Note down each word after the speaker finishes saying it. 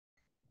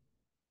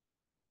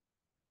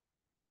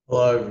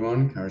Hello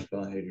everyone,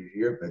 Counterspell Hater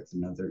here, back with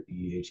another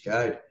EDH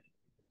guide.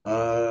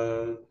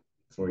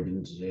 Before we get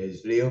into today's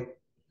video,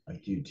 I'd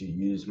like you to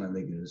use my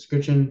link in the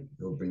description.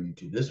 It'll bring you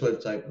to this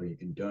website where you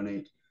can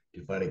donate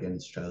to fight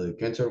against childhood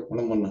cancer.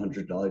 One on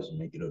 $100 and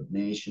make a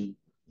donation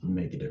and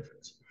make a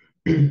difference.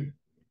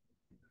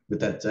 With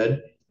that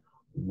said,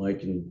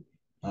 like and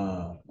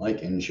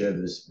share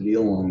this video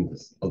along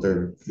with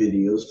other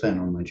videos found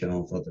on my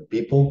channel with other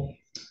people.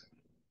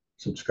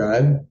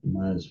 Subscribe,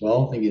 might as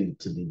well. Thank you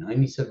to the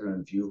 97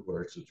 of you who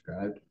are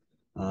subscribed.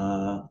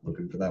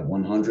 Looking for that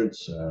 100,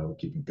 so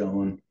keep it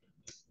going.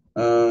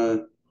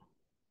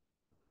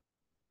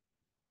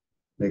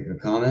 Make a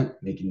comment,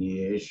 make an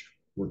EDH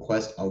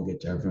request. I'll get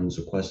to everyone's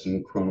request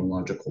in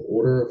chronological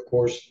order, of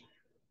course.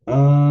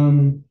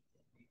 And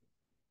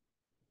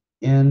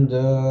hit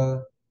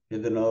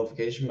the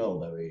notification bell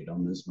that way you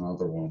don't miss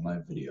another one of my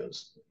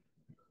videos.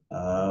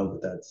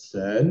 With that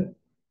said,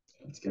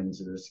 let's get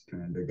into this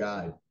commander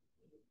guide.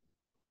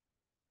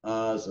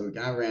 So we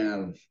kind of ran out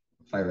of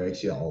Fire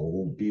X. All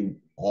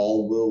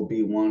will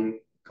be one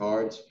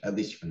cards, at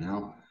least for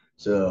now.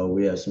 So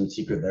we have some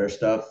secret there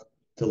stuff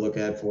to look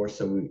at for.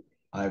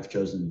 I've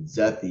chosen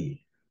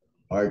Zethi,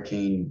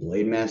 Arcane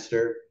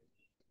Blademaster.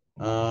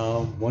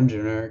 One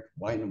generic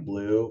white and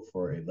blue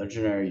for a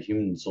legendary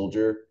human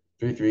soldier,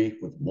 3/3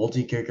 with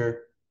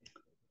multi-kicker.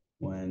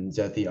 When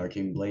Zethi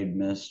Arcane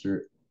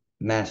Blademaster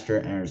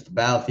enters the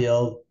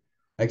battlefield,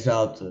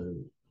 exile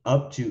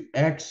up to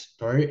X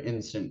target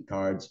instant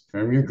cards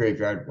from your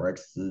graveyard, where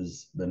X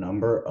is the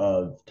number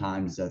of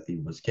times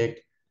Zethi was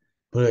kicked.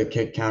 Put a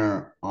kick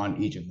counter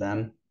on each of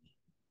them.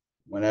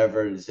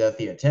 Whenever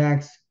Zethi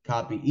attacks,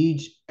 copy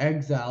each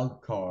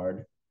exiled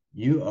card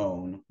you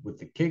own with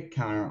the kick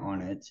counter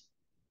on it.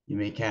 You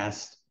may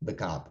cast the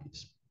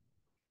copies.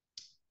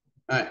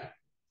 All right.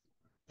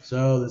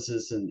 So this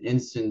is an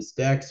instance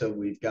deck, so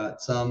we've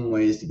got some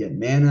ways to get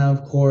mana,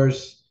 of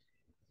course.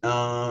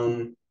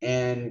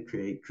 And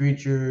create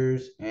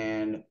creatures,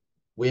 and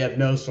we have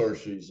no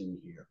sorceries in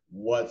here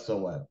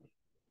whatsoever.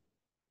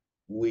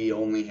 We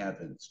only have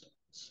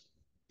instants.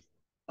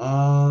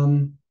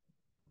 Now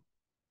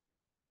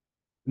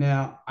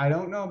I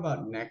don't know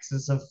about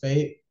Nexus of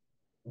Fate,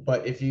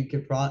 but if you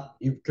could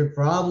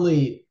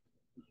probably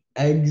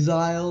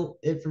exile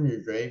it from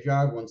your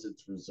graveyard once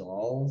it's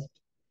resolved,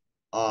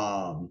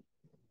 um,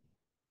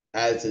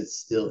 as it's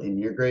still in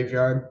your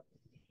graveyard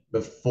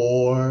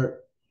before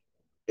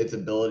its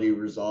ability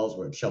resolves,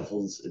 where it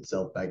shuffles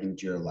itself back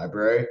into your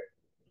library.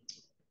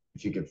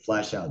 If you could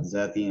flash out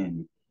Zethi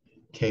and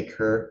kick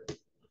her,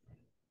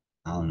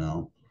 I don't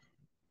know,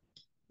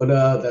 but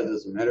that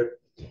doesn't matter.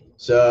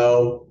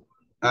 So,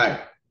 all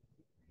right.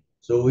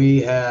 So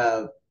we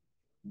have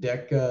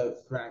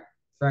Deca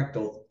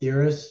Fractal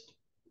Theorist,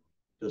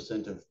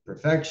 Docent of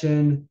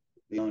Perfection,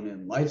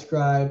 Leonin Light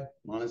Scribe,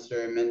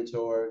 Monastery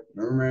Mentor,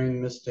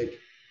 Murmuring Mystic,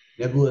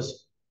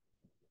 Nibelus,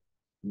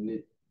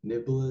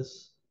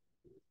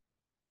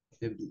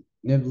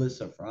 Nibelus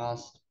of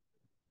Frost,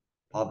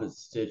 Puppet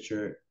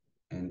Stitcher,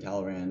 and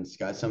Talaran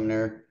Sky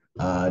Summoner.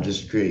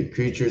 Just create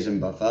creatures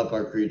and buff up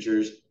our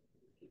creatures.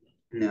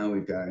 Now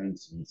we've got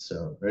instants,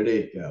 so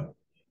ready to go.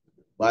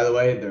 By the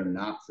way, they're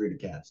not free to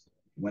cast.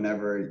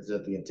 Whenever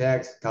Zethi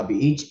attacks, copy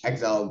each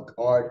exiled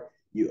card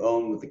you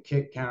own with a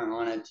kick counter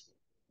on it.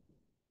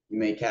 You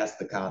may cast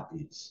the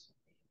copies.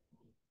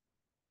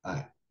 All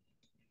right,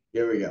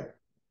 here we go.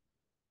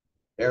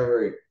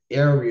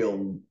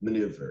 Aerial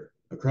Maneuver,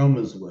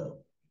 Achroma's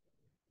Will,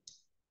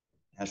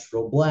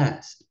 Astral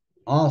Blast,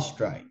 Awe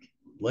Strike,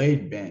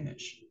 Blade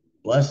Banish,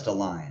 Blessed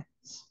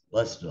Alliance,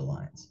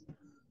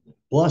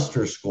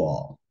 Bluster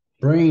Squall,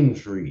 Brain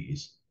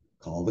Freeze,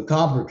 Call the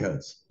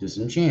Coppercuts,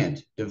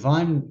 Disenchant,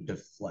 Divine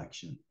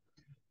Deflection,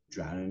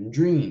 Drowning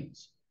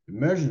Dreams,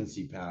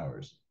 Emergency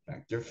Powers,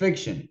 Factor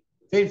Fiction,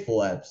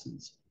 Fateful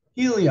Absence,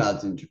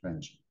 Heliod's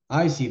Intervention,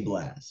 Icy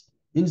Blast,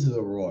 Into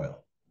the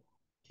Royal,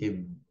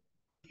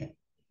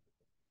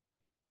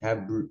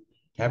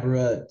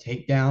 Cabaret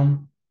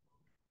Takedown,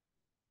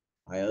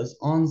 Aya's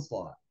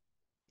Onslaught,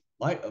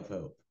 Light of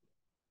Hope,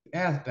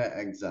 Path to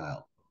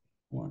Exile,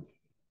 1.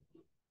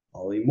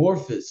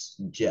 Polymorphous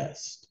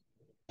Jest,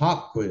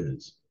 Pop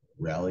Quiz,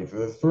 Rally for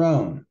the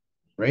Throne,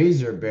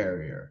 Razor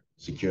Barrier,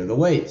 Secure the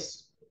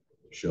Waste,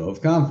 Show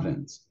of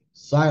Confidence,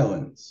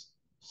 Silence,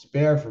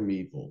 Spare from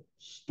Evil,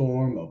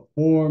 Storm of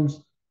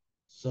Forms,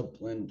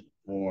 Supplant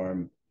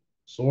Form,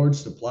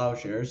 Swords to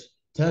Plowshares,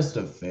 Test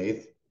of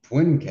Faith,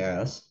 Twin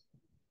Cast.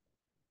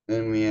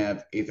 Then we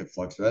have Aether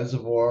Flux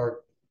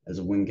Reservoir as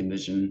a win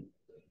condition,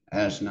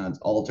 Astronaut's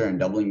Altar and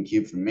Doubling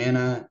Cube for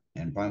mana,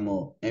 and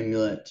Primal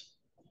Amulet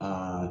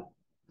to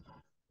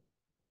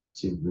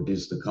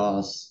reduce the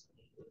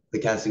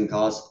casting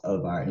cost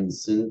of our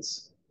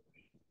instants.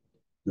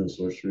 No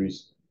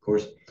sorceries, of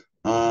course.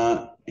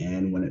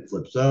 And when it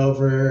flips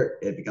over,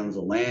 it becomes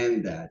a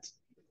land that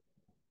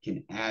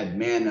can add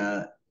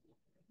mana.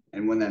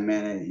 And when that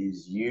mana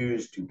is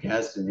used to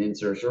cast an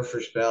insert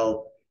sorcery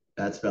spell,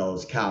 that spell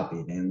is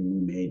copied, and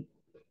we may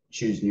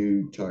choose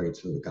new targets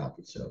for the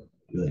copy. So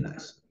really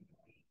nice.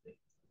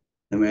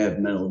 Then we have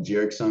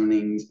Metalgeric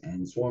Summonings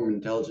and Swarm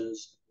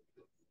Intelligence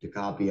to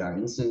copy our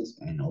instance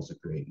and also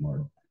create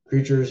more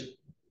creatures.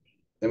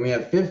 Then we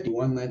have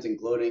 51 lands,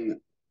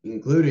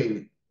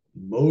 including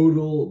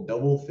modal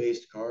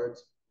double-faced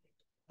cards,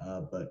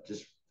 but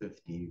just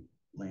 50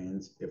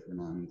 lands if we're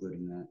not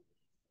including that.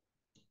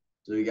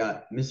 So we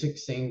got Mystic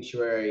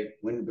Sanctuary,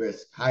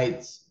 Windbrisk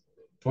Heights,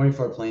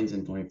 24 planes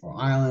and 24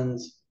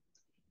 islands.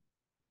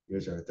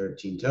 Here's our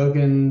 13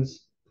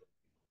 tokens.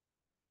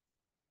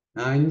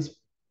 Nines.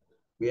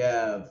 We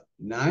have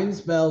 9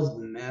 spells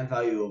with a mana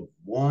value of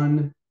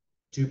 1,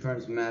 2 perms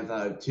with mana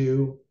value of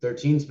 2,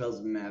 13 spells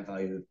with a mana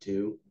value of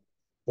 2,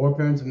 4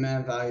 perms with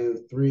mana value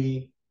of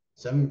 3,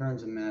 7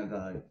 perms with mana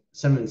value,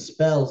 7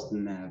 spells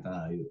with mana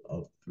value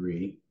of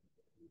 3,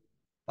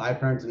 5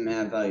 perms with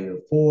mana value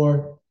of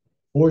 4,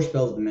 4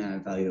 spells with mana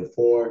value of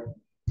 4,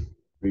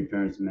 3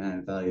 perms with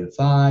mana value of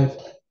 5,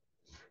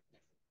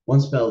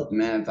 1 spell with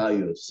mana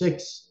value of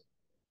 6,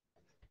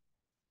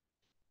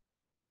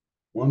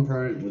 1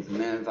 permanent with a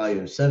mana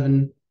value of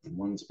 7, and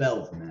 1 spell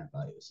with a mana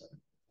value of 7.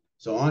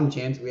 So on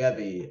chance, we have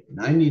a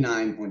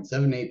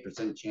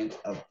 99.78% chance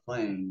of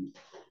playing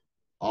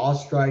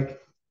Awestrike,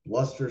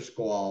 Luster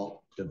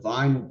Squall,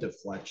 Divine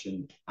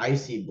Deflection,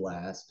 Icy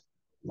Blast,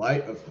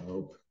 Light of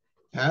Hope,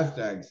 Path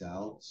to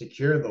Exile,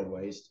 Secure the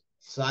Waste,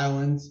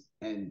 Silence,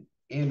 and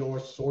or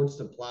Swords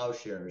to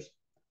Plowshares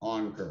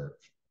on curve.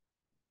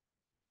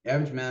 The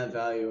average mana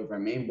value of our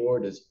main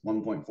board is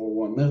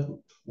 1.41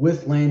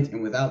 with lands,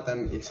 and without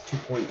them, it's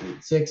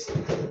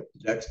 2.86.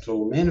 Deck's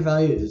total mana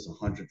value is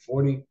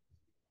 140.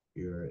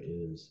 Here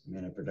is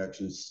mana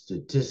production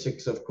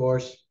statistics, of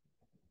course.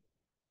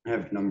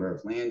 Average number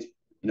of lands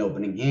in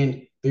opening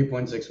hand,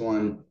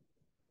 3.61,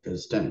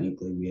 because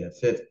technically we have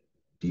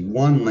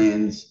 51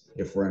 lands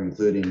if we're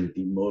including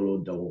the modal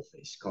double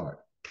face card.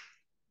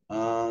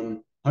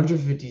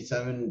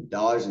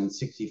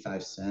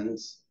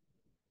 $157.65.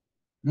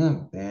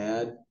 Not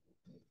bad.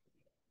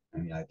 I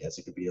mean, I guess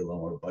it could be a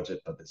lower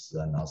budget, but this is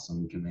an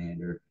awesome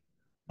commander.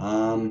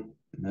 And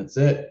that's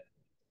it.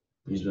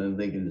 Use my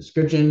link in the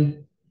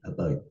description. Help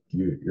out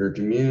your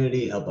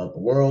community, help out the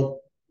world.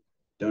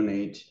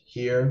 Donate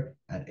here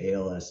at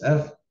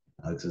ALSF,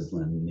 Alex's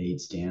Lemonade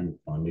Stand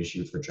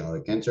Foundation for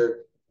Childhood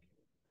Cancer.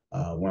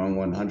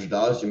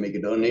 $100, you make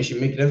a donation,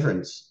 make a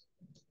difference.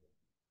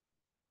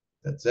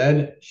 That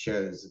said,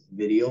 share this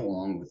video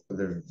along with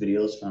other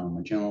videos found on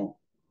my channel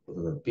with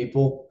other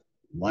people.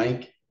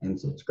 Like and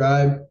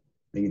subscribe.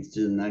 Thank you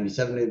to the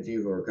 97 of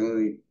you who are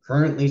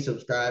currently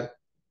subscribed.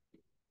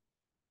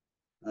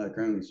 And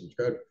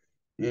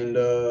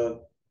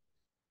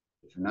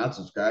if you're not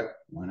subscribed,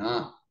 why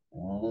not?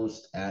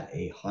 Almost at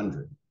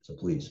 100. So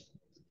please,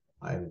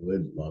 I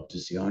would love to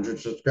see 100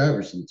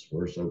 subscribers since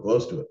we're so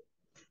close to it.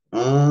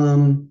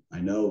 I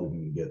know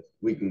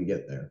we can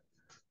get there.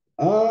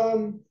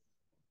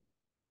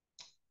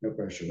 No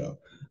pressure though.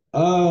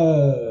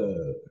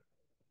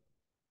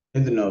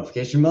 Hit the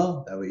notification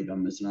bell, that way you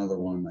don't miss another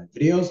one of my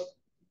videos.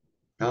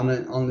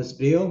 Comment on this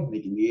video,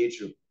 make an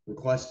EDH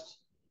request.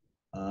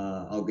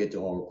 I'll get to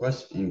all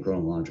requests in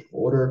chronological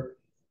order.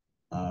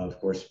 Of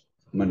course,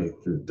 Monday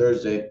through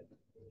Thursday.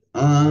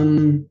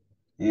 And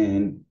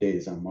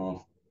days I'm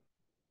off.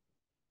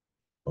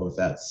 But with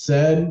that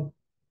said,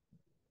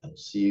 I'll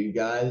see you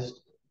guys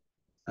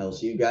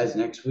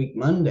next week,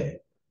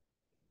 Monday.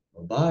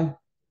 Bye-bye.